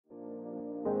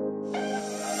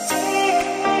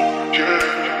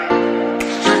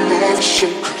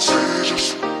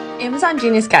Amazon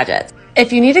Genius Gadgets.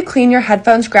 If you need to clean your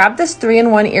headphones, grab this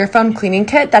 3-in-1 earphone cleaning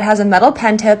kit that has a metal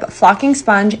pen tip, flocking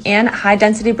sponge, and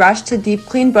high-density brush to deep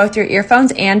clean both your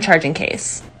earphones and charging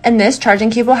case. And this charging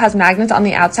cable has magnets on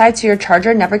the outside so your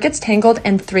charger never gets tangled,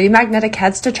 and 3 magnetic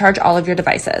heads to charge all of your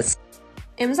devices.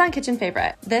 Amazon Kitchen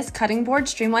Favorite. This cutting board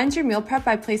streamlines your meal prep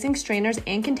by placing strainers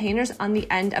and containers on the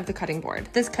end of the cutting board.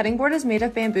 This cutting board is made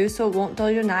of bamboo so it won't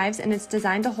dull your knives, and it's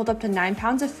designed to hold up to 9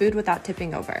 pounds of food without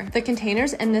tipping over. The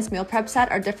containers in this meal prep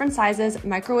set are different sizes,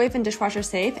 microwave and dishwasher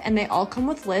safe, and they all come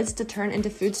with lids to turn into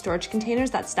food storage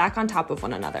containers that stack on top of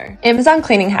one another. Amazon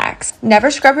Cleaning Hacks. Never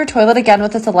scrub your toilet again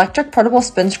with this electric portable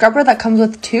spin scrubber that comes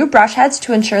with 2 brush heads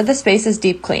to ensure the space is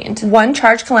deep cleaned. One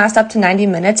charge can last up to 90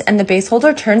 minutes, and the base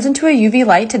holder turns into a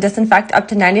UV light to disinfect up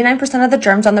to 99% of the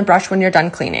germs on the brush when you're done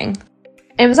cleaning.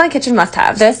 Amazon Kitchen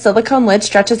must-haves. This silicone lid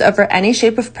stretches over any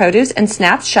shape of produce and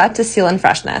snaps shut to seal in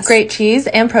freshness. Grate cheese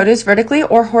and produce vertically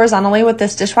or horizontally with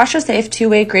this dishwasher-safe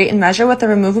 2-way grate and measure with a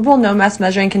removable no-mess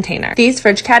measuring container. These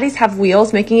fridge caddies have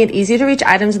wheels, making it easy to reach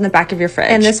items in the back of your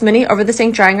fridge. And this mini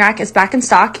over-the-sink drying rack is back in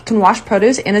stock, can wash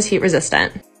produce, and is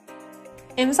heat-resistant.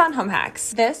 Amazon Home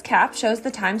Hacks. This cap shows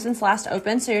the time since last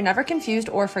opened so you're never confused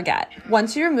or forget.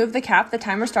 Once you remove the cap, the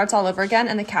timer starts all over again,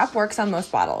 and the cap works on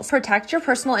most bottles. Protect your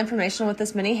personal information with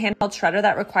this mini handheld shredder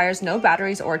that requires no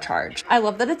batteries or charge. I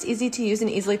love that it's easy to use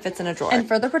and easily fits in a drawer. And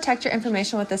further protect your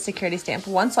information with this security stamp.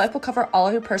 One swipe will cover all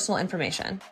of your personal information.